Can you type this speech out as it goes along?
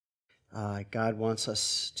God wants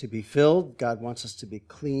us to be filled. God wants us to be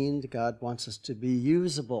cleaned. God wants us to be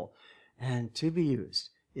usable and to be used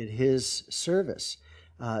in His service.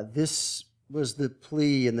 This was the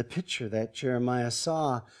plea and the picture that Jeremiah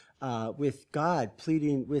saw with God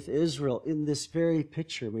pleading with Israel in this very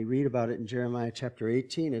picture. We read about it in Jeremiah chapter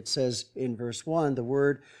 18. It says in verse 1, the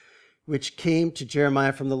word which came to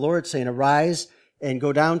Jeremiah from the Lord, saying, Arise and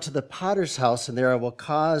go down to the potter's house, and there I will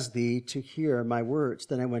cause thee to hear my words.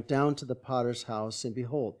 Then I went down to the potter's house, and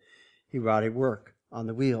behold, he wrought a work on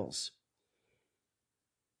the wheels.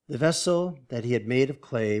 The vessel that he had made of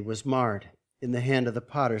clay was marred in the hand of the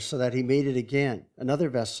potter, so that he made it again, another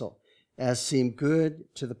vessel, as seemed good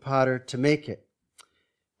to the potter to make it.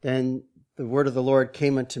 Then the word of the Lord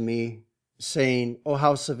came unto me, saying, O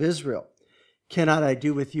house of Israel, cannot I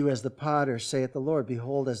do with you as the potter, saith the Lord?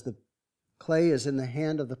 Behold, as the clay is in the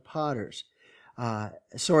hand of the potters,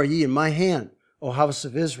 so are ye in my hand, O house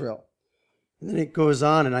of Israel. And then it goes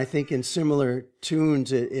on, and I think in similar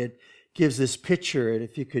tunes it gives this picture, and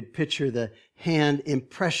if you could picture the hand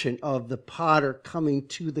impression of the potter coming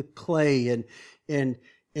to the clay, and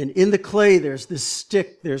in the clay there's this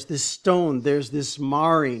stick, there's this stone, there's this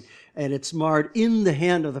marring, and it's marred in the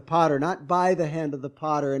hand of the potter, not by the hand of the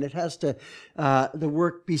potter, and it has to, the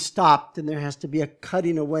work be stopped, and there has to be a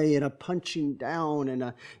cutting away and a punching down,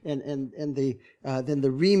 and then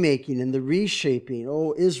the remaking and the reshaping.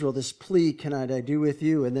 O Israel, this plea cannot I do with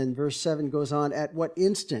you? And then verse 7 goes on, at what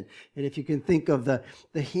instant? And if you can think of the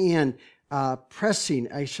hand pressing,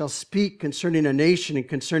 I shall speak concerning a nation and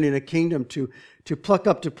concerning a kingdom, to pluck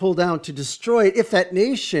up, to pull down, to destroy it. If that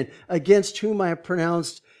nation against whom I have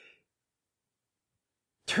pronounced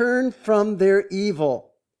turn from their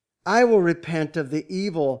evil, I will repent of the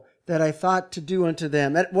evil that I thought to do unto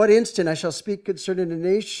them. At what instant I shall speak concerning a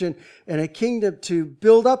nation and a kingdom, to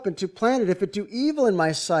build up and to plant it. If it do evil in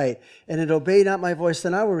my sight, and it obey not my voice,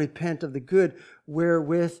 then I will repent of the good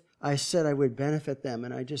wherewith I said I would benefit them.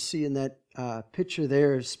 And I just see in that picture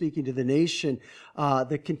there, speaking to the nation,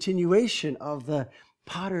 the continuation of the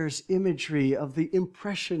potter's imagery, of the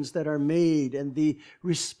impressions that are made and the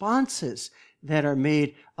responses that are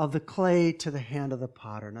made of the clay to the hand of the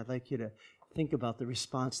potter. And I'd like you to think about the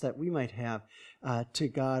response that we might have to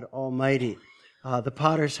God Almighty. The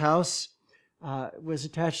potter's house was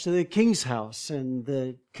attached to the king's house, and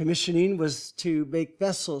the commissioning was to make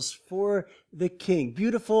vessels for the king.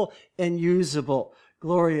 Beautiful and usable,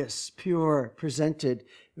 glorious, pure, presented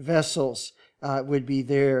vessels would be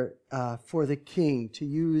there for the king to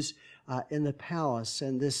use in the palace.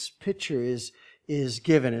 And this picture is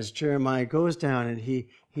given as Jeremiah goes down and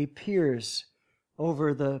he peers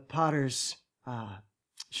over the potter's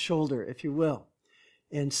shoulder, if you will,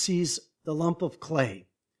 and sees the lump of clay.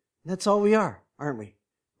 That's all we are, aren't we?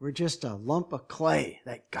 We're just a lump of clay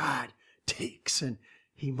that God takes and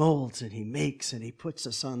He molds and He makes and He puts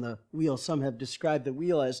us on the wheel. Some have described the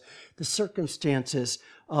wheel as the circumstances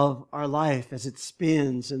of our life as it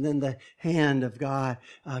spins, and then the hand of God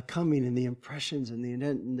coming, and the impressions and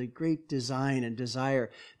the great design and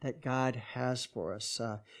desire that God has for us.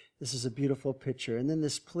 This is a beautiful picture. And then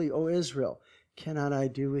this plea, O Israel, cannot I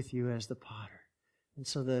do with you as the potter? And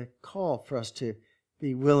so the call for us to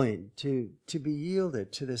be willing, to be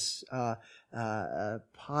yielded to this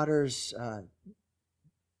potter's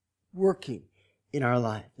working in our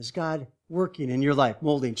life. Is God working in your life,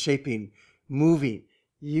 molding, shaping, moving,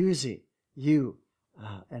 using you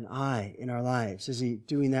and I in our lives? Is He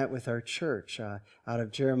doing that with our church? Out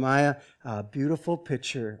of Jeremiah, a beautiful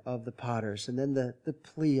picture of the potters. And then the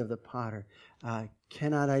plea of the potter,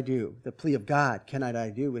 cannot I do, the plea of God, cannot I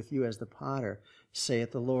do with you as the potter,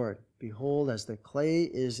 saith the Lord. Behold, as the clay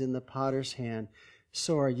is in the potter's hand,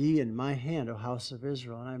 so are ye in my hand, O house of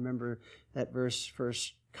Israel. And I remember that verse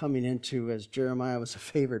first coming into, as Jeremiah was a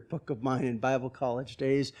favorite book of mine in Bible college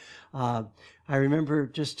days. I remember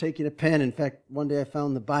just taking a pen. In fact, one day I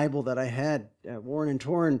found the Bible that I had worn and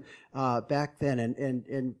torn back then,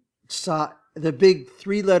 and saw the big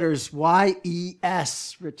 3 letters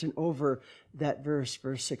Y-E-S written over that verse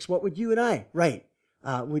 6. What would you and I write?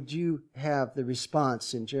 Would you have the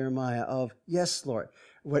response in Jeremiah of, yes, Lord,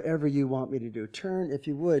 whatever you want me to do? Turn, if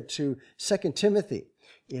you would, to 2 Timothy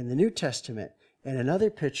in the New Testament, and another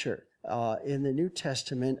picture in the New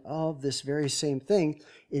Testament of this very same thing.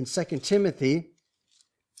 In 2 Timothy,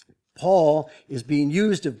 Paul is being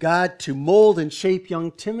used of God to mold and shape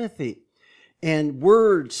young Timothy. And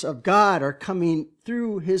words of God are coming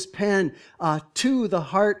through his pen to the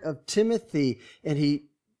heart of Timothy, and he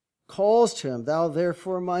calls to him, thou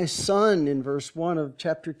therefore my son, in verse 1 of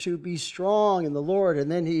chapter 2, be strong in the Lord. And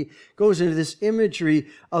then he goes into this imagery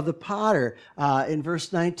of the potter in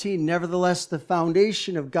verse 19, nevertheless the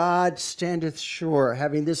foundation of God standeth sure,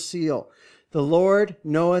 having this seal, the Lord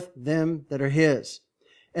knoweth them that are his.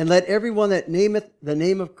 And let everyone that nameth the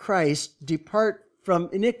name of Christ depart from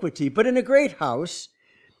iniquity. But in a great house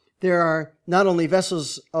there are not only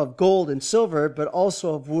vessels of gold and silver, but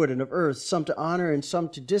also of wood and of earth, some to honor and some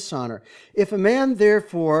to dishonor. If a man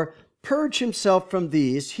therefore purge himself from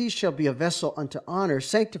these, he shall be a vessel unto honor,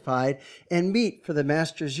 sanctified, and meet for the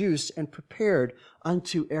master's use, and prepared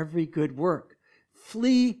unto every good work.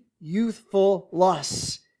 Flee youthful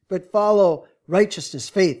lusts, but follow righteousness,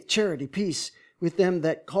 faith, charity, peace, with them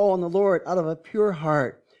that call on the Lord out of a pure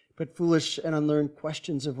heart. But foolish and unlearned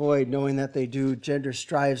questions avoid, knowing that they do. Gender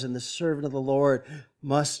strives, and the servant of the Lord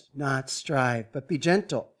must not strive. But be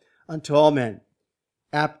gentle unto all men,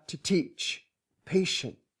 apt to teach,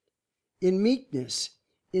 patient, in meekness,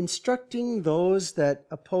 instructing those that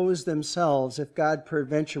oppose themselves, if God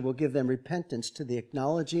peradventure will give them repentance to the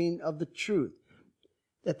acknowledging of the truth,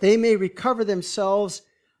 that they may recover themselves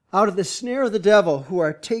out of the snare of the devil, who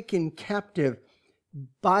are taken captive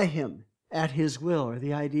by him at his will, or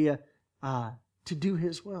the idea to do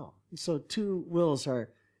his will. And so two wills are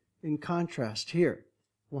in contrast here.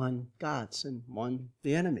 One God's and one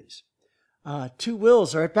the enemy's. Two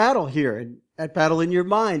wills are at battle here, and at battle in your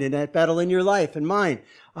mind, and at battle in your life and mine,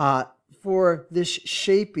 for this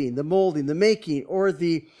shaping, the molding, the making, or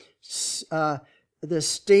the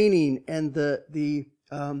staining and the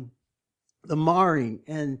marring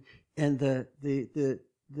and the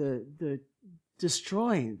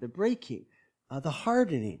destroying, the breaking, the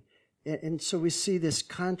hardening. And so we see this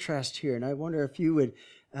contrast here. And I wonder if you would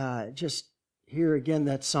just hear again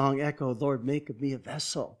that song echo, Lord, make of me a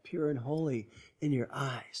vessel, pure and holy in your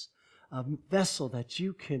eyes. A vessel that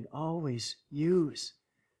you can always use.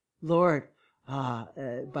 Lord,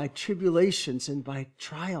 by tribulations and by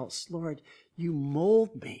trials, Lord, you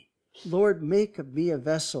mold me. Lord, make of me a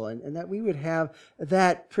vessel, and that we would have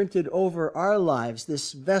that printed over our lives,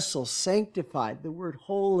 this vessel sanctified, the word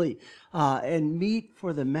holy, and meet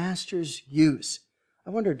for the master's use. I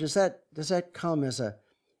wonder, does that come as a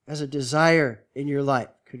desire in your life?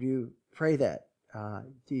 Could you pray that?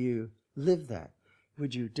 Do you live that?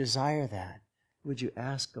 Would you desire that? Would you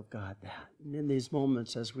ask of God that? And in these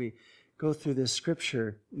moments, as we go through this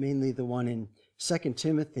scripture, mainly the one in 2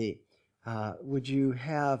 Timothy, would you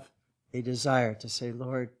have a desire to say,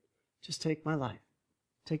 Lord, just take my life.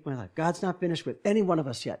 Take my life. God's not finished with any one of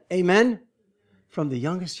us yet. Amen? From the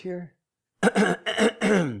youngest here,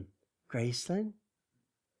 Graceland.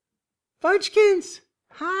 Fudgekins,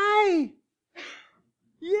 hi.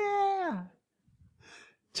 Yeah.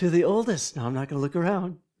 To the oldest. No, I'm not going to look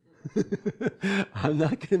around. I'm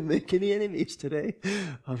not going to make any enemies today.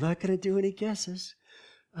 I'm not going to do any guesses.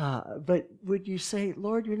 But would you say,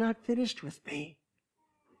 Lord, you're not finished with me.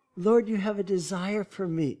 Lord, you have a desire for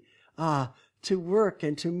me to work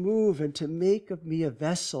and to move and to make of me a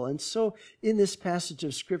vessel. And so in this passage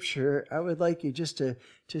of Scripture, I would like you just to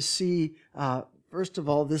see, first of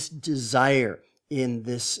all, this desire in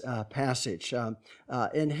this passage,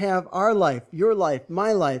 and have our life, your life,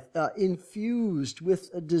 my life, infused with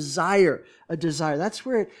a desire. That's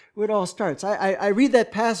where it all starts. I read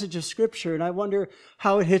that passage of Scripture and I wonder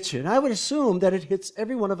how it hits you. And I would assume that it hits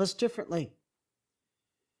every one of us differently.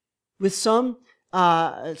 With some,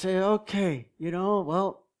 say, okay,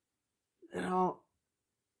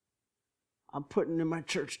 I'm putting in my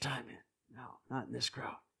church time in. No, not in this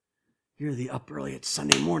crowd. You're the up early at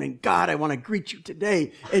Sunday morning. God, I want to greet you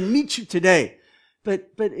today and meet you today. But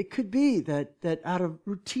it could be that out of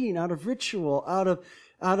routine, out of ritual, out of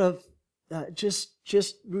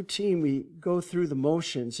just routine, we go through the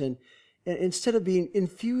motions, and instead of being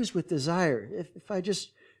infused with desire, if I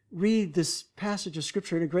just read this passage of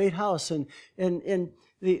Scripture in a great house, and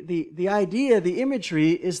the idea, the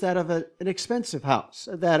imagery is that of an expensive house,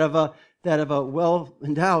 that of a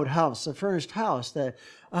well-endowed house, a furnished house,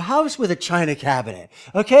 a house with a china cabinet,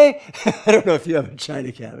 okay? I don't know if you have a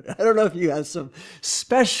china cabinet. I don't know if you have some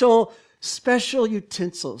special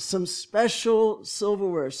utensils, some special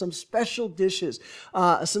silverware, some special dishes,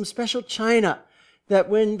 some special china, that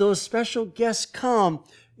when those special guests come,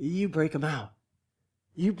 you break them out.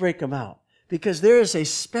 You break them out. Because there is a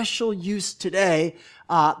special use today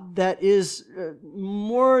that is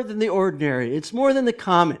more than the ordinary. It's more than the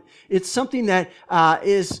common. It's something that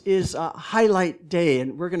is a highlight day,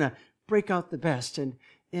 and we're going to break out the best. And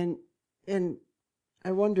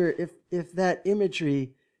I wonder if that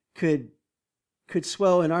imagery could could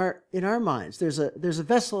swell in our minds. There's a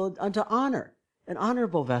vessel unto honor, an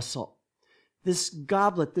honorable vessel. This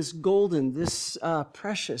goblet, this golden, this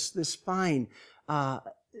precious, this fine,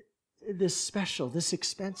 this special, this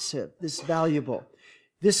expensive, this valuable.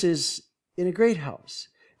 This is in a great house.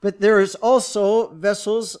 But there is also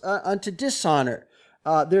vessels unto dishonor.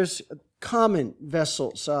 There's common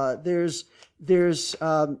vessels. There's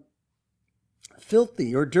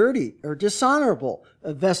filthy or dirty or dishonorable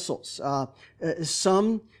vessels.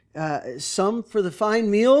 Some for the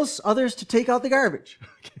fine meals, others to take out the garbage.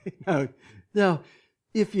 Okay. Now,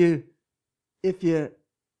 if you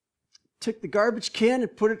took the garbage can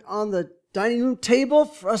and put it on the dining room table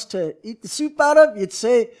for us to eat the soup out of, you'd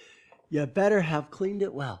say, you better have cleaned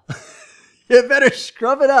it well. You better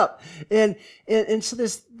scrub it up. And so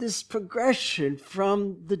this progression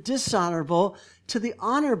from the dishonorable to the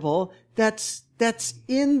honorable, that's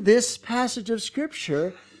in this passage of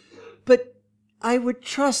Scripture. But I would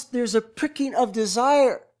trust there's a pricking of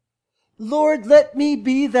desire. Lord, let me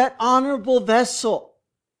be that honorable vessel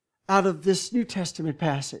out of this New Testament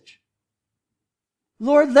passage.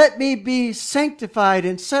 Lord, let me be sanctified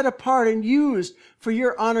and set apart and used for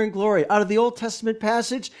your honor and glory. Out of the Old Testament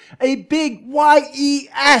passage, a big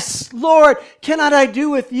Y-E-S. Lord, cannot I do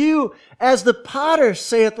with you as the potter,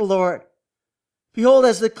 saith the Lord? Behold,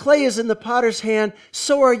 as the clay is in the potter's hand,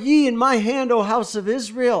 so are ye in my hand, O house of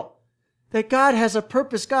Israel. That God has a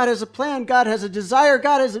purpose, God has a plan, God has a desire,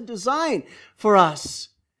 God has a design for us.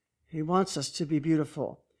 He wants us to be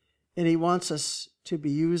beautiful, and He wants us to be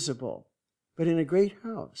usable. But in a great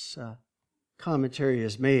house, commentary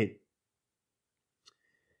is made.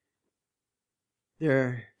 There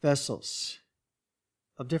are vessels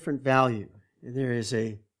of different value. And there is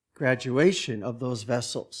a graduation of those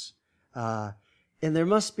vessels. And there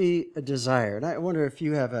must be a desire. And I wonder if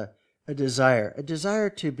you have a desire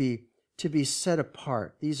to be set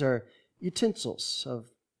apart. These are utensils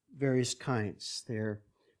of various kinds. They're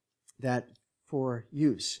that for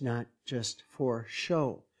use, not just for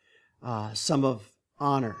show. Some of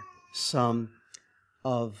honor, some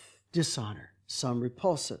of dishonor, some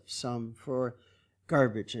repulsive, some for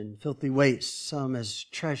garbage and filthy waste, some as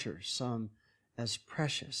treasure, some as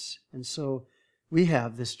precious. And so we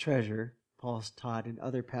have this treasure, Paul's taught in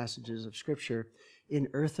other passages of Scripture, in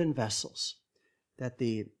earthen vessels, that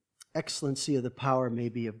the excellency of the power may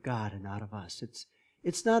be of God and not of us.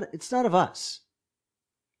 It's not of us.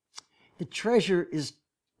 The treasure is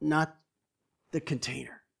not the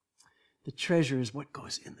container. The treasure is what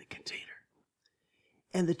goes in the container.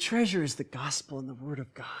 And the treasure is the gospel and the word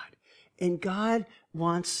of God. And God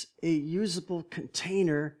wants a usable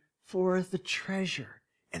container for the treasure.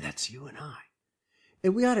 And that's you and I.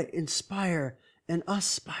 And we ought to inspire and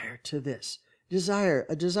aspire to this.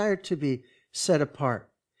 A desire to be set apart.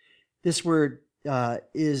 This word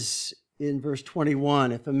is in verse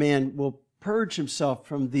 21. If a man will purge himself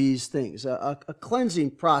from these things, a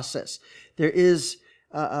cleansing process. There is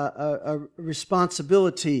a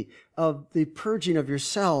responsibility of the purging of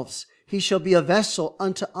yourselves. He shall be a vessel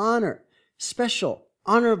unto honor, special,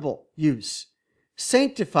 honorable use.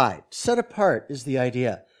 Sanctified, set apart is the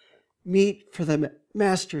idea. Meet for the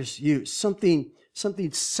master's use. Something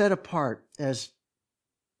set apart as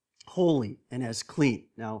holy and as clean.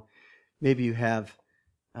 Now, maybe you have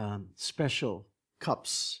special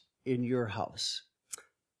cups in your house.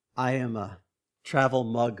 I am a travel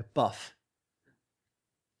mug buff.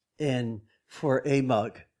 And for a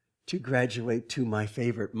mug to graduate to my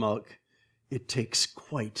favorite mug, it takes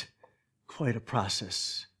quite a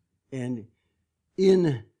process. And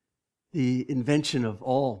in the invention of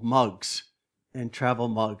all mugs and travel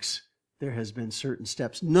mugs, there has been certain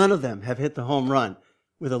steps. None of them have hit the home run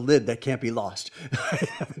with a lid that can't be lost.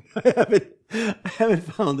 I haven't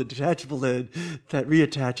found the detachable lid that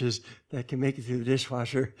reattaches that can make it through the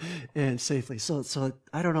dishwasher and safely. So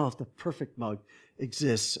I don't know if the perfect mug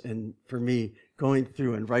exists, and for me, going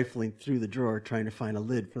through and rifling through the drawer trying to find a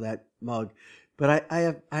lid for that mug. But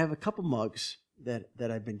I have a couple mugs that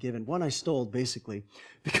I've been given. One I stole basically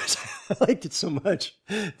because I liked it so much.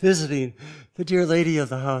 Visiting, the dear lady of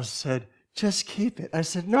the house said, "Just keep it." I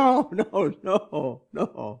said, No.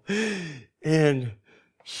 And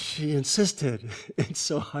she insisted. And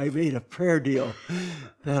so I made a prayer deal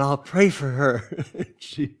that I'll pray for her.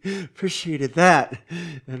 She appreciated that.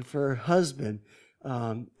 And for her husband,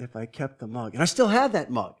 if I kept the mug. And I still have that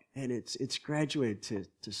mug. And it's graduated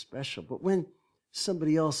to special. But when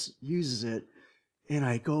somebody else uses it, and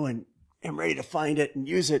I go and am ready to find it and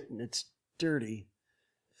use it, and it's dirty,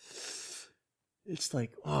 it's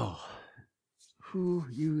like, oh, who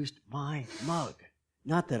used my mug?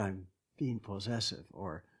 Not that I'm being possessive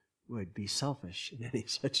or would be selfish in any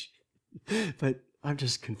such, but I'm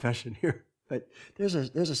just confession here. But there's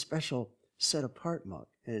a special set apart mug,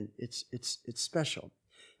 and it's special.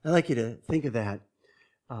 I'd like you to think of that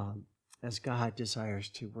as God desires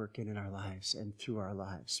to work in our lives and through our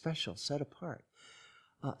lives. Special, set apart.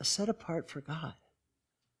 Set apart for God.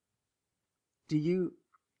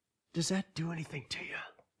 Does that do anything to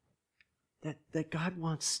you? That God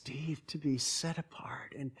wants Steve to be set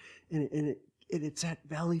apart, and it's at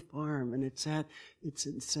Valley Farm, and it's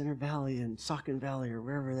in Center Valley and Saucon Valley or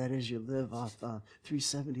wherever that is you live off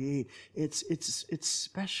 378. It's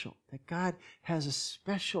special that God has a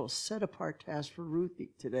special set apart task for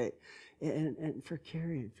Ruthie today, and for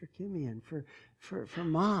Carrie and for Kimmy and for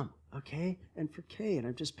Mom, okay, and for Kay. And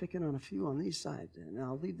I'm just picking on a few on these sides, and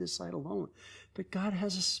I'll leave this side alone. But God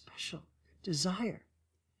has a special desire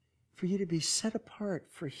for you to be set apart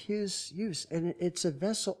for His use. And it's a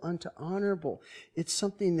vessel unto honorable. It's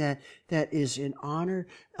something that is in honor,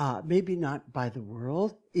 maybe not by the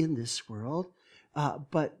world, in this world,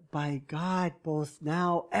 but by God both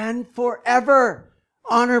now and forever.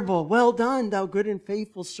 Honorable. Well done, thou good and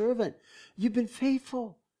faithful servant. You've been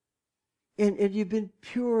faithful. And you've been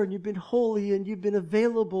pure, and you've been holy, and you've been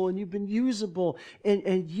available, and you've been usable,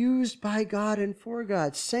 and used by God and for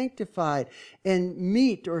God, sanctified and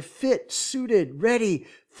meet or fit, suited, ready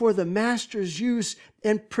for the Master's use,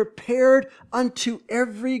 and prepared unto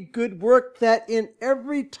every good work, that in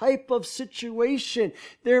every type of situation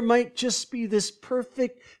there might just be this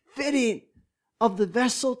perfect fitting of the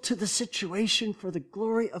vessel to the situation for the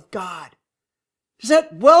glory of God. Does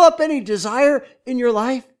that well up any desire in your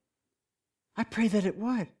life? I pray that it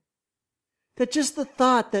would. That just the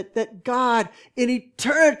thought that God in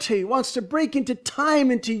eternity wants to break into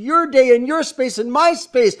time, into your day and your space and my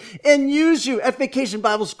space, and use you at Vacation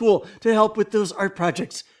Bible School to help with those art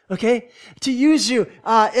projects, okay? To use you,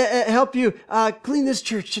 help you clean this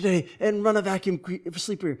church today and run a vacuum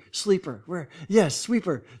sleeper. Where? Yes,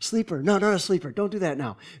 sweeper, sleeper. No, not a sleeper. Don't do that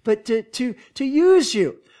now. But to use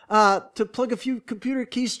you. To plug a few computer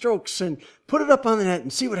keystrokes and put it up on the net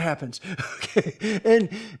and see what happens. Okay.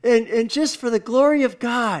 And just for the glory of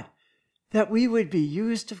God, that we would be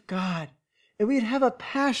used of God. And we'd have a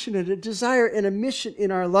passion and a desire and a mission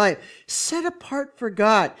in our life, set apart for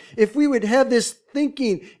God. If we would have this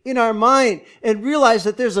thinking in our mind and realize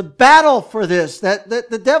that there's a battle for this, that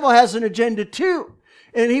the devil has an agenda too.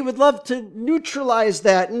 And he would love to neutralize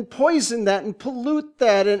that and poison that and pollute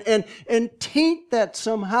that and taint that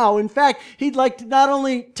somehow. In fact, he'd like to not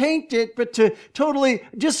only taint it, but to totally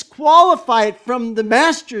disqualify it from the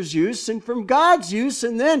Master's use and from God's use,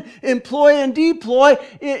 and then employ and deploy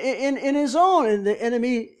in his own. And the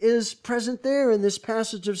enemy is present there in this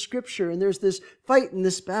passage of Scripture. And there's this fight and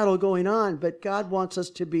this battle going on. But God wants us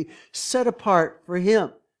to be set apart for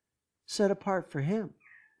Him. Set apart for Him.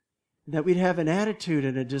 That we'd have an attitude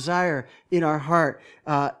and a desire in our heart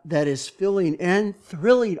that is filling and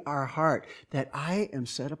thrilling our heart, that I am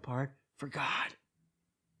set apart for God.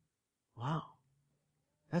 Wow.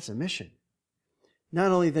 That's a mission.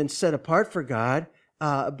 Not only then set apart for God,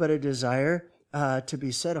 but a desire to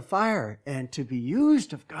be set afire and to be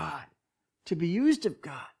used of God. To be used of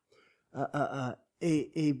God.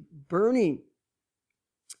 A burning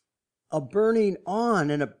on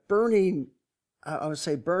and a burning, I would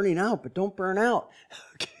say burning out, but don't burn out.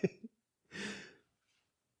 Okay.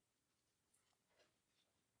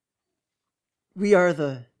 We are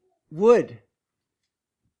the wood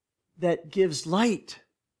that gives light.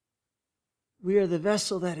 We are the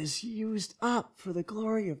vessel that is used up for the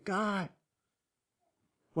glory of God.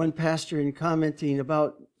 One pastor, in commenting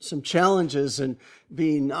about some challenges and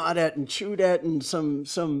being gnawed at and chewed at and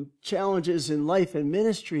some challenges in life and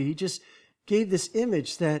ministry, he just gave this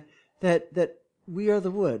image that we are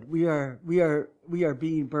the wood. We are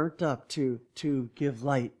being burnt up to give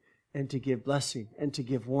light and to give blessing and to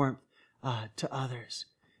give warmth to others.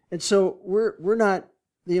 And so we're not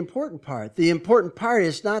the important part. The important part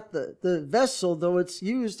is not the vessel, though it's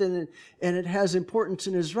used and it has importance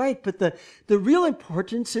and is right. But the real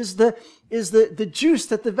importance is the juice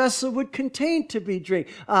that the vessel would contain to be drink.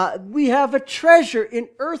 We have a treasure in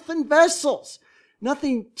earthen vessels.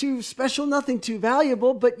 Nothing too special, nothing too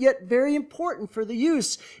valuable, but yet very important for the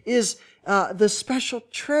use is the special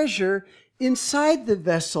treasure inside the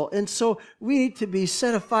vessel. And so we need to be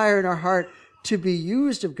set afire in our heart to be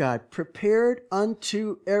used of God, prepared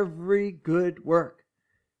unto every good work.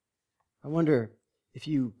 I wonder if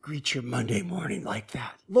you greet your Monday morning like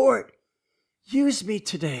that. Lord, use me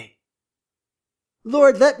today.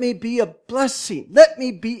 Lord, let me be a blessing. Let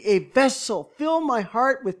me be a vessel. Fill my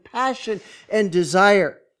heart with passion and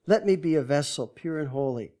desire. Let me be a vessel, pure and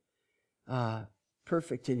holy.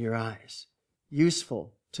 perfect in your eyes,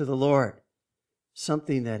 useful to the Lord,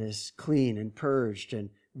 something that is clean and purged and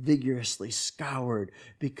vigorously scoured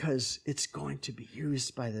because it's going to be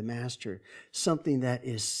used by the Master, something that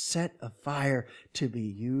is set afire to be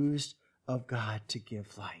used of God to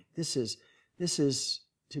give light. This is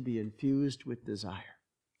to be infused with desire.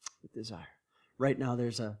 With desire. Right now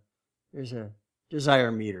there's a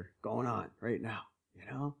desire meter going on right now, you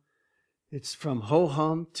know? It's from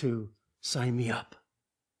ho-hum to sign me up.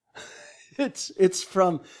 It's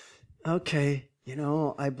from, okay, you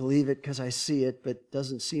know, I believe it because I see it, but it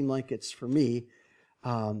doesn't seem like it's for me,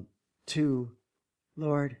 to,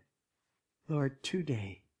 Lord,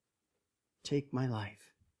 today, take my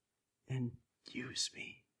life and use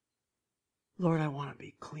me. Lord, I want to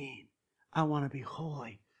be clean. I want to be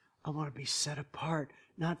holy. I want to be set apart,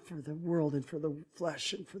 not for the world and for the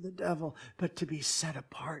flesh and for the devil, but to be set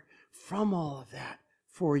apart from all of that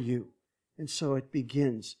for you. And so it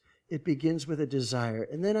begins. It begins with a desire.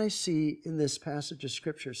 And then I see in this passage of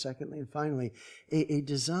Scripture, secondly and finally, a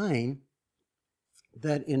design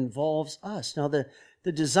that involves us. Now, the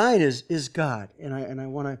design is God, and I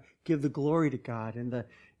want to give the glory to God and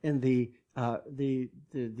the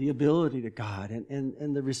ability to God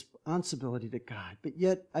and the responsibility to God. But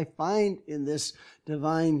yet I find in this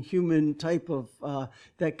divine human type of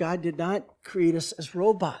that God did not create us as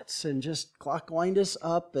robots and just clock wind us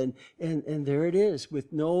up and there it is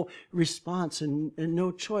with no response and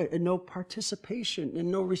no choice and no participation and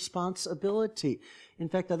no responsibility. In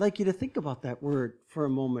fact, I'd like you to think about that word for a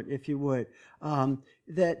moment, if you would.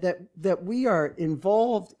 That we are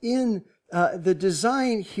involved in the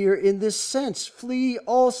design here in this sense. Flee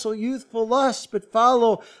also youthful lust, but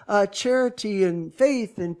follow charity and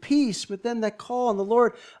faith and peace with them that call on the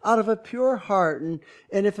Lord out of a pure heart. And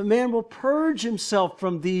if a man will purge himself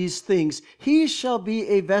from these things, he shall be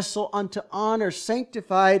a vessel unto honor,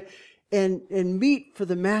 sanctified and meet for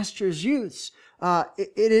the Master's use.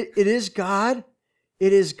 It is God.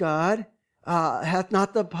 It is God. Hath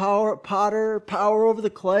not the potter power over the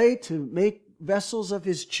clay to make vessels of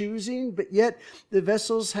his choosing, but yet the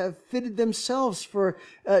vessels have fitted themselves for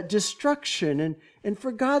destruction and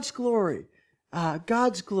for God's glory.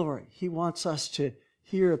 God's glory. He wants us to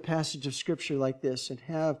hear a passage of Scripture like this and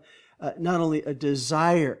have not only a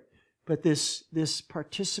desire, but this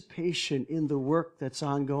participation in the work that's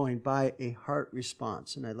ongoing by a heart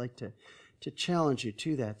response. And I'd like to challenge you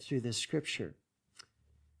to that through this Scripture.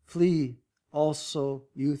 Flee also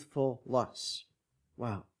youthful lusts.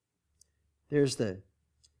 Wow. There's the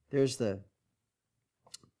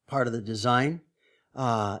part of the design.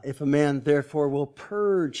 If a man therefore will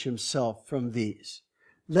purge himself from these,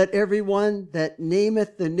 let everyone that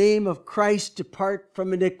nameth the name of Christ depart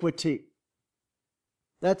from iniquity.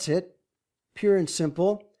 That's it. Pure and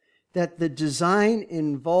simple. That the design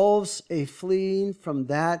involves a fleeing from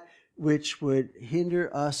that which would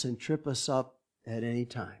hinder us and trip us up at any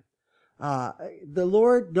time. The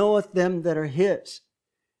Lord knoweth them that are His.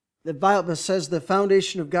 The Bible says the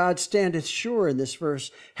foundation of God standeth sure in this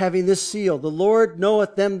verse, having this seal. The Lord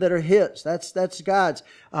knoweth them that are His. That's God's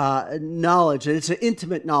knowledge. And it's an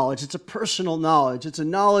intimate knowledge. It's a personal knowledge. It's a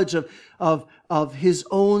knowledge of His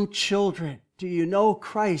own children. Do you know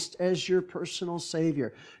Christ as your personal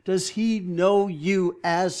Savior? Does He know you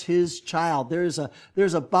as His child? There's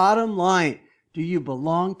a bottom line. Do you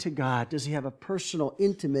belong to God? Does He have a personal,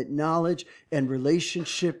 intimate knowledge and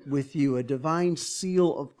relationship with you? A divine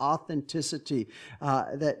seal of authenticity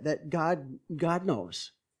that God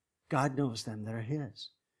knows. God knows them that are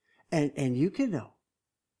His. And you can know.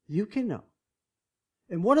 You can know.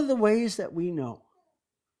 And one of the ways that we know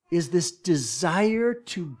is this desire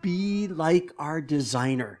to be like our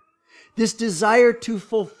designer. This desire to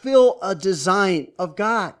fulfill a design of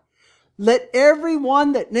God. Let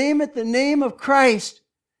everyone that nameth the name of Christ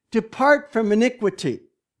depart from iniquity.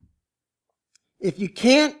 If you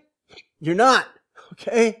can't, you're not.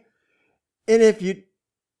 Okay? And if you,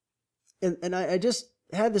 and I just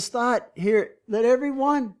had this thought here, let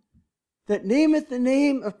everyone that nameth the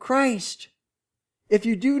name of Christ, if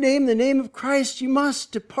you do name the name of Christ, you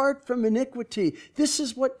must depart from iniquity. This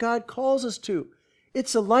is what God calls us to.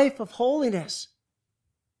 It's a life of holiness.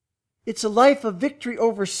 It's a life of victory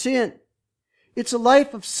over sin. It's a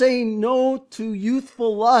life of saying no to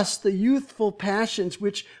youthful lust, the youthful passions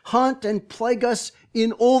which haunt and plague us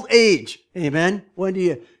in old age. Amen? When do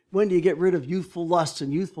you get rid of youthful lusts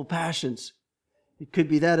and youthful passions? It could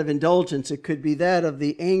be that of indulgence. It could be that of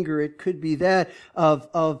the anger. It could be that of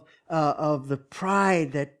the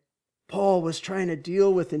pride that Paul was trying to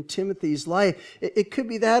deal with in Timothy's life. It could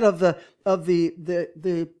be that of the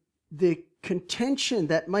contention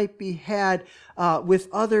that might be had with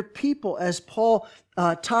other people, as Paul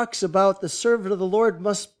talks about the servant of the Lord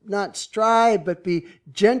must not strive, but be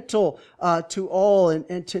gentle to all,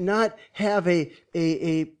 and to not have a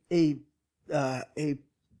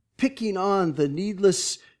picking on the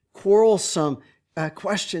needless, quarrelsome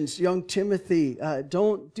questions. Young Timothy,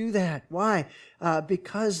 don't do that. Why?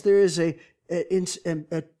 Because there is a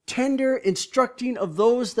tender instructing of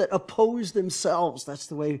those that oppose themselves. That's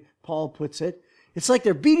the way Paul puts it. It's like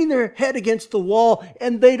they're beating their head against the wall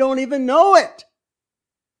and they don't even know it.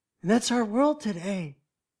 And that's our world today.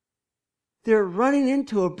 They're running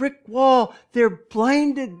into a brick wall. They're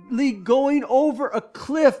blindly going over a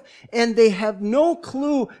cliff, and they have no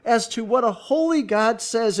clue as to what a holy God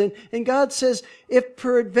says. And God says, if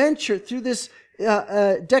peradventure through this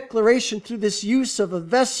declaration, through this use of a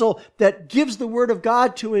vessel that gives the word of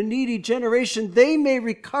God to a needy generation, they may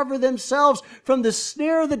recover themselves from the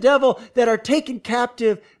snare of the devil, that are taken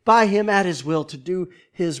captive by him at his will, to do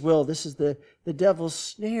his will. This is the devil's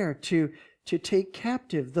snare, to take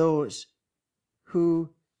captive those who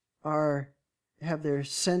have their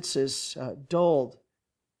senses dulled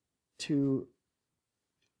to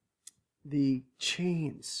the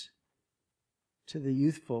chains, to the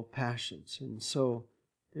youthful passions. And so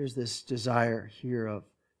there's this desire here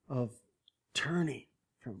of turning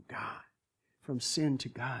from God, from sin to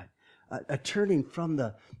God, a turning from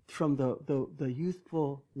the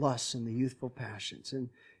youthful lusts and the youthful passions.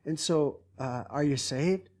 And so, are you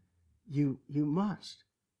saved? You must.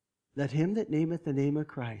 Let him that nameth the name of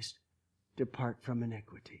Christ depart from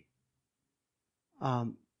iniquity.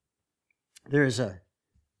 There is a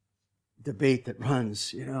debate that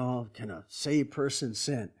runs, can a saved person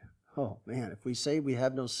sin? Oh man, if we say we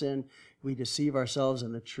have no sin, we deceive ourselves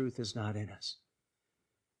and the truth is not in us.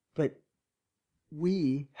 But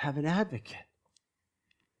we have an advocate.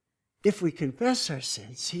 If we confess our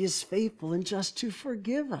sins, he is faithful and just to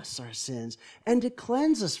forgive us our sins and to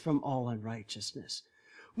cleanse us from all unrighteousness.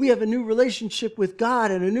 We have a new relationship with God,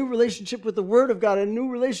 and a new relationship with the Word of God, and a new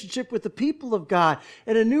relationship with the people of God,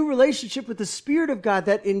 and a new relationship with the Spirit of God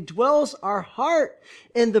that indwells our heart.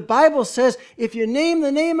 And the Bible says, if you name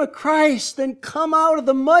the name of Christ, then come out of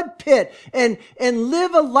the mud pit and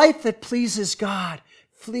live a life that pleases God,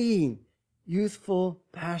 fleeing youthful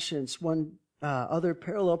passions. One other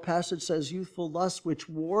parallel passage says, youthful lusts which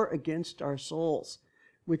war against our souls,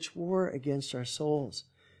 which war against our souls.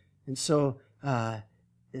 And so,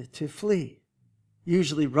 to flee.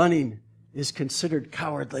 Usually running is considered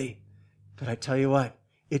cowardly. But I tell you what,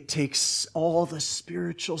 it takes all the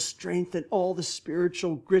spiritual strength and all the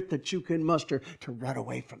spiritual grit that you can muster to run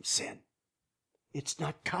away from sin. It's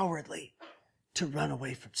not cowardly to run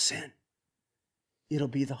away from sin. It'll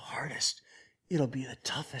be the hardest, it'll be the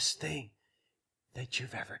toughest thing that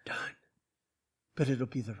you've ever done. But it'll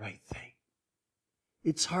be the right thing.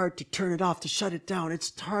 It's hard to turn it off, to shut it down.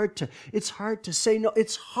 It's hard to say no.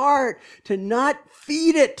 It's hard to not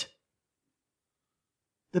feed it.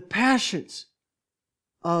 The passions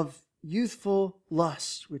of youthful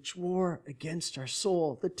lust, which war against our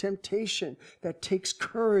soul. The temptation that takes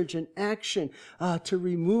courage and action to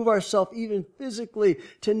remove ourselves, even physically,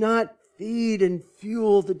 to not feed and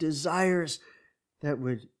fuel the desires that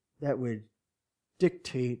would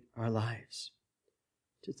dictate our lives.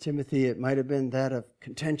 To Timothy, it might have been that of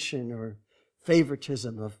contention or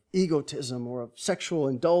favoritism, of egotism, or of sexual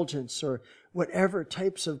indulgence, or whatever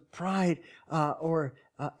types of pride or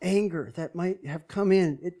anger that might have come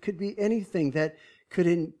in. It could be anything that could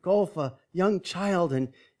engulf a young child, and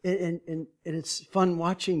it's fun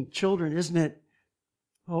watching children, isn't it?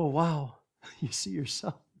 Oh, wow. You see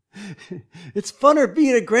yourself. It's funner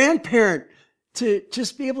being a grandparent, to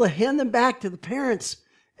just be able to hand them back to the parents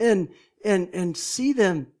and see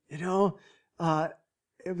them,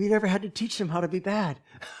 we never had to teach them how to be bad.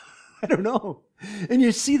 I don't know. And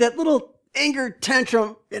you see that little anger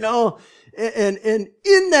tantrum, and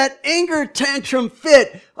in that anger tantrum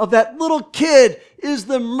fit of that little kid is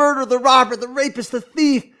the murderer, the robber, the rapist, the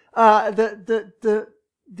thief, the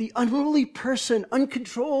unruly person,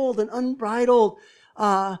 uncontrolled and unbridled,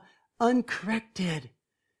 uncorrected.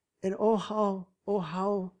 And oh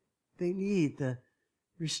how they need the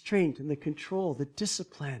restraint and the control, the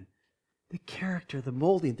discipline, the character, the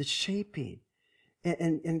molding, the shaping.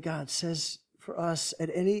 And God says for us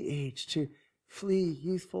at any age to flee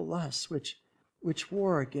youthful lusts, which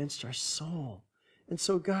war against our soul. And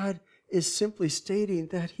so God is simply stating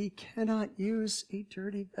that he cannot use a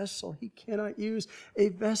dirty vessel. He cannot use a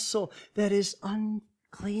vessel that is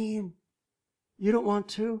unclean. You don't want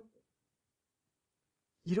to?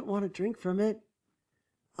 You don't want to drink from it?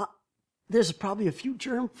 There's probably a few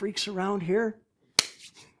germ freaks around here.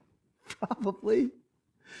 Probably.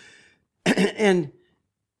 and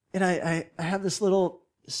I have this little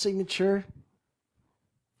signature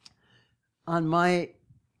on my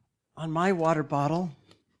water bottle.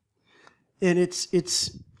 And it's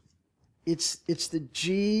the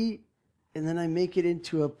G, and then I make it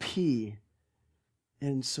into a P.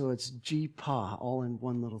 And so it's G-PA, all in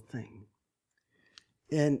one little thing.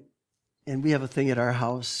 And we have a thing at our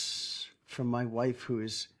house from my wife who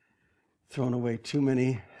has thrown away too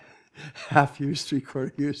many half-used,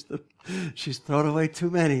 three-quarter-used. She's thrown away too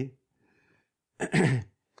many.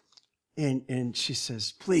 and she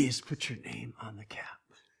says, please put your name on the cap.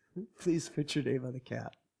 Please put your name on the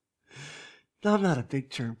cap. Now, I'm not a big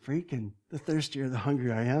germ freak, and the thirstier, the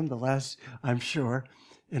hungrier I am, the less I'm sure.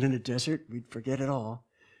 And in a desert, we'd forget it all.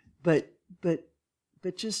 But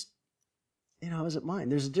just, is it mine?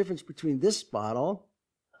 There's a difference between this bottle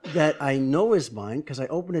that I know is mine because I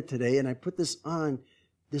opened it today and I put this on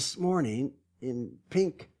this morning in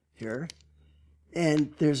pink here.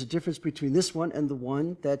 And there's a difference between this one and the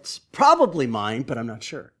one that's probably mine, but I'm not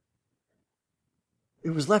sure. It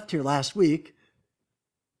was left here last week,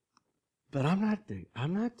 but I'm not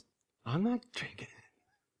drinking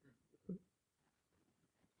it.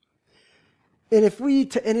 And if we,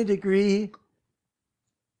 to any degree,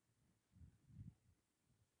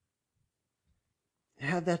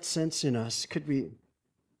 have that sense in us, could we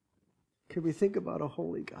think about a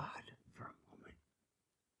holy God for a moment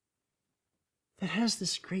that has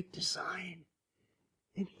this great design,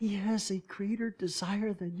 and he has a greater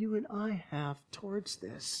desire than you and I have towards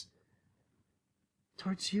this,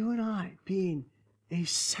 towards you and I being a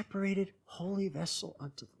separated holy vessel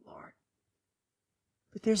unto the Lord.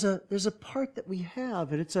 But there's a part that we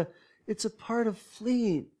have, and it's a part of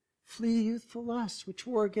flee youthful lusts, which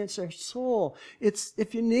war against our soul. It's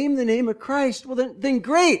if you name the name of Christ, well then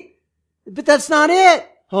great. But that's not it.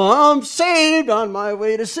 Oh, I'm saved on my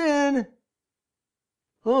way to sin.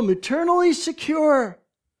 Oh, I'm eternally secure.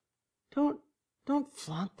 Don't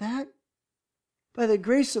flaunt that. By the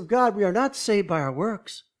grace of God, we are not saved by our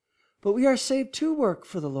works, but we are saved to work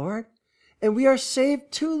for the Lord, and we are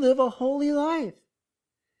saved to live a holy life.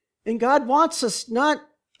 And God wants us not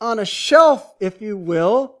on a shelf, if you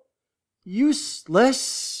will,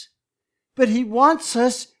 useless, but he wants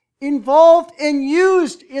us involved and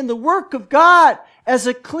used in the work of God as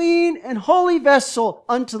a clean and holy vessel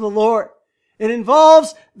unto the Lord. It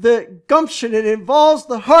involves the gumption, it involves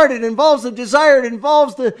the heart, it involves the desire, it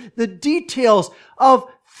involves the details of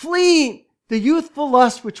fleeing the youthful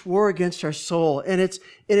lust which war against our soul. And it's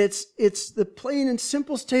the plain and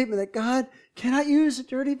simple statement that God cannot use a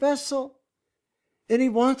dirty vessel. And he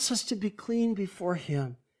wants us to be clean before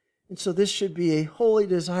him. And so this should be a holy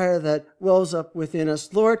desire that wells up within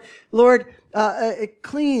us. Lord,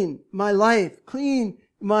 clean my life, clean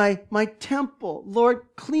my temple. Lord,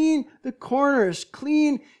 clean the corners,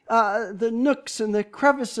 clean the nooks and the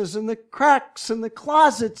crevices and the cracks and the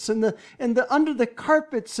closets and the under the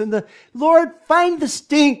carpets and the Lord, find the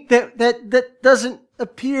stink that doesn't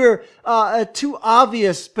appear too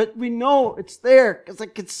obvious, but we know it's there because I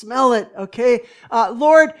can smell it. Okay,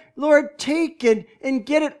 Lord, take and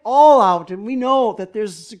get it all out. And we know that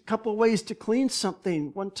there's a couple ways to clean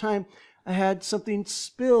something. One time, I had something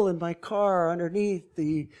spill in my car underneath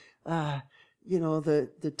the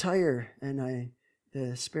tire and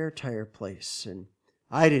the spare tire place, and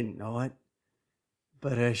I didn't know it,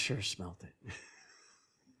 but I sure smelled it.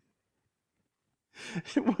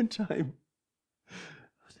 At one time,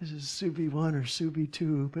 this is Subi 1 or Subi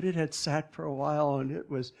 2, but it had sat for a while, and it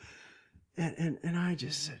was, and I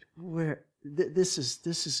just said, where? This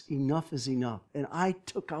is enough is enough. And I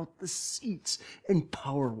took out the seats and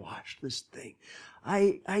power washed this thing.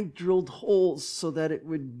 I drilled holes so that it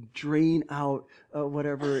would drain out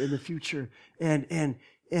whatever in the future, and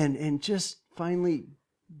just finally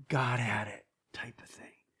got at it type of thing.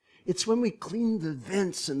 It's when we clean the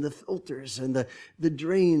vents and the filters and the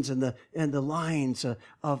drains and the lines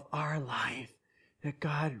of our life that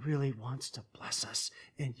God really wants to bless us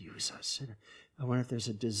and use us. And I wonder if there's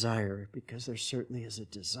a desire, because there certainly is a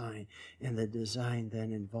design, and the design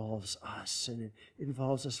then involves us, and it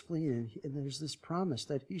involves us fleeing, and there's this promise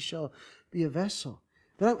that he shall be a vessel.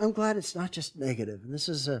 But I'm glad it's not just negative, and this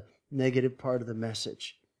is a negative part of the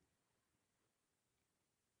message.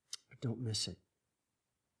 But don't miss it.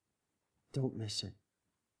 Don't miss it.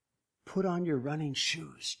 Put on your running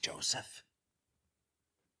shoes, Joseph,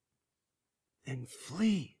 and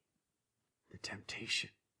flee the temptation.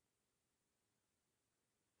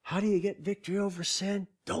 How do you get victory over sin?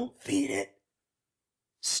 Don't feed it.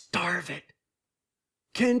 Starve it.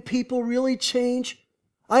 Can people really change?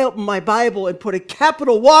 I open my Bible and put a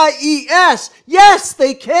capital Y-E-S. Yes,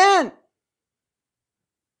 they can.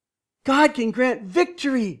 God can grant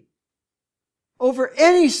victory over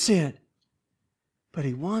any sin. But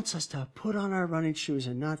He wants us to put on our running shoes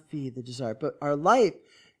and not feed the desire. But our life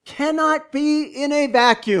cannot be in a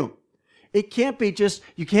vacuum. It can't be just,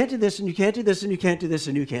 you can't do this, and you can't do this, and you can't do this,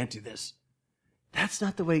 and you can't do this. That's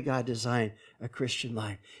not the way God designed a Christian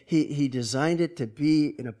life. He designed it to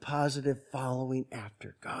be in a positive following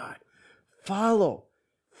after God. Follow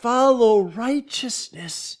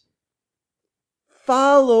righteousness.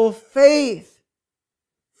 Follow faith.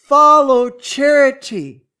 Follow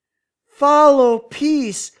charity. Follow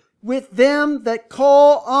peace with them that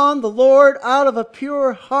call on the Lord out of a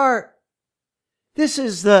pure heart. This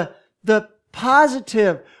is the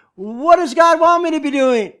positive. What does God want me to be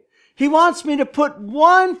doing? He wants me to put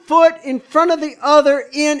one foot in front of the other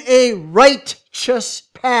in a righteous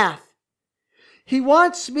path. He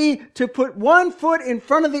wants me to put one foot in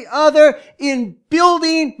front of the other in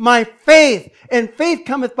building my faith. And faith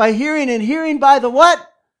cometh by hearing, and hearing by the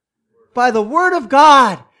what? By the Word of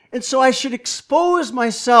God. And so I should expose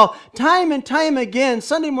myself time and time again,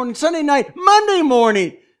 Sunday morning, Sunday night, Monday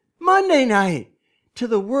morning, Monday night, to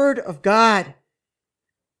the Word of God.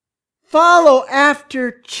 Follow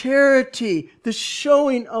after charity, the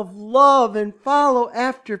showing of love, and follow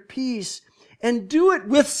after peace. And do it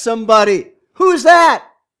with somebody. Who's that?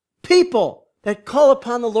 People that call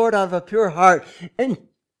upon the Lord out of a pure heart. And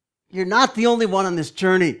you're not the only one on this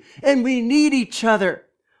journey. And we need each other.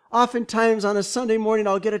 Oftentimes on a Sunday morning,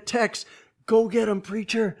 I'll get a text, go get them,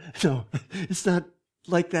 preacher. No, it's not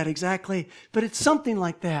like that exactly, but it's something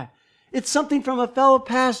like that. It's something from a fellow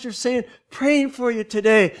pastor saying, praying for you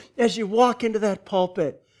today as you walk into that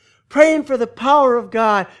pulpit. Praying for the power of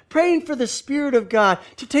God, praying for the Spirit of God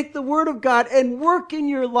to take the Word of God and work in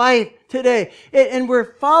your life today. And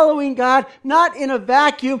we're following God, not in a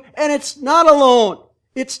vacuum, and it's not alone.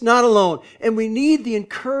 It's not alone. And we need the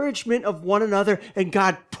encouragement of one another. And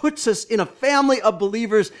God puts us in a family of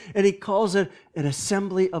believers, and He calls it an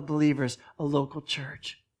assembly of believers, a local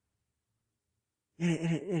church.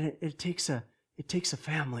 And it takes a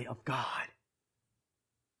family of God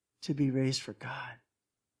to be raised for God.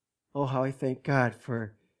 Oh, how I thank God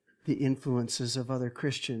for the influences of other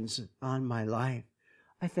Christians on my life.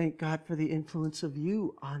 I thank God for the influence of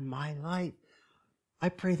you on my life. I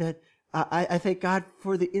pray that I thank God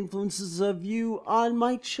for the influences of you on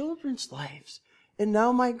my children's lives and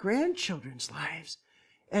now my grandchildren's lives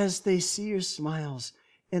as they see your smiles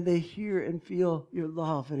and they hear and feel your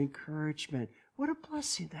love and encouragement. What a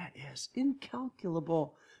blessing that is.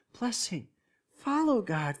 Incalculable blessing. Follow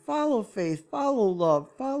God, follow faith, follow love,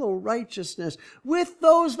 follow righteousness with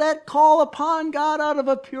those that call upon God out of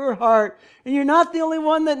a pure heart. And you're not the only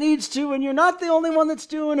one that needs to, and you're not the only one that's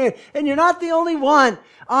doing it, and you're not the only one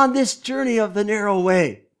on this journey of the narrow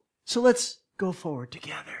way. So let's go forward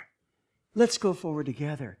together. Let's go forward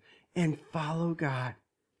together and follow God.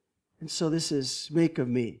 And so this is, make of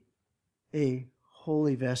me a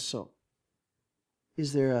holy vessel.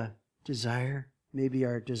 Is there a desire? Maybe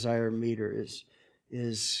our desire meter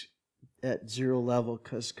is at zero level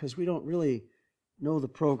because we don't really know the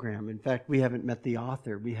program. In fact, we haven't met the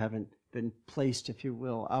author. We haven't been placed, if you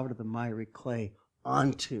will, out of the miry clay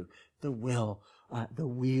onto the wheel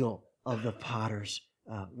of the potter's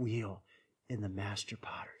wheel in the master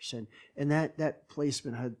potters. And that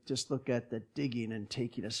placement, I just look at the digging and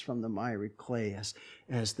taking us from the miry clay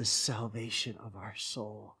as the salvation of our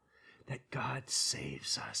soul. That God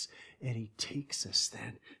saves us and He takes us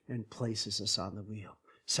then and places us on the wheel.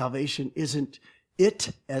 Salvation isn't it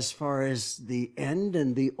as far as the end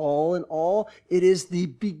and the all in all. It is the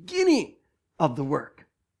beginning of the work.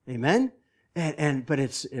 Amen? But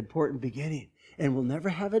it's an important beginning. And we'll never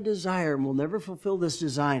have a desire and we'll never fulfill this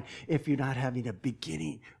design if you're not having a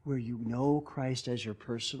beginning where you know Christ as your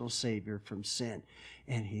personal Savior from sin.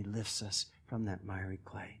 And He lifts us from that miry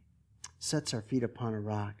clay. Sets our feet upon a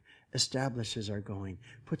rock. Establishes our going,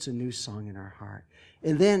 puts a new song in our heart.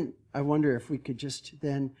 And then I wonder if we could just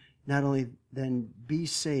then not only then be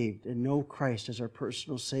saved and know Christ as our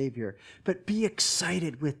personal Savior, but be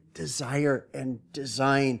excited with desire and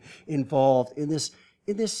design involved in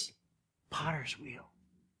this potter's wheel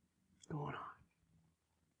going on.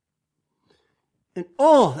 And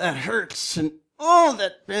oh, that hurts, and oh,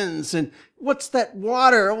 that bends, and what's that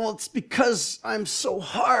water? Well, it's because I'm so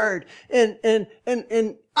hard, and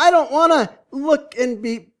I don't want to look and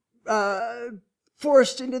be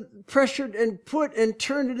forced into, pressured and put and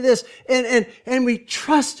turned into this, and we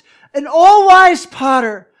trust an all-wise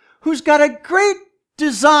potter who's got a great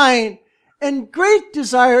design and great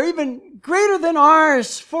desire, even greater than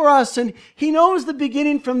ours for us. And he knows the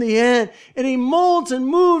beginning from the end. And he molds and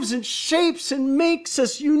moves and shapes and makes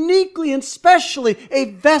us uniquely and specially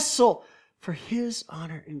a vessel for his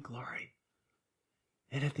honor and glory.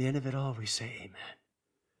 And at the end of it all, we say amen.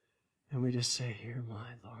 And we just say, here,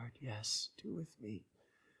 my Lord, yes, do with me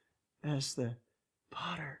as the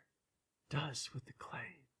potter does with the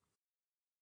clay.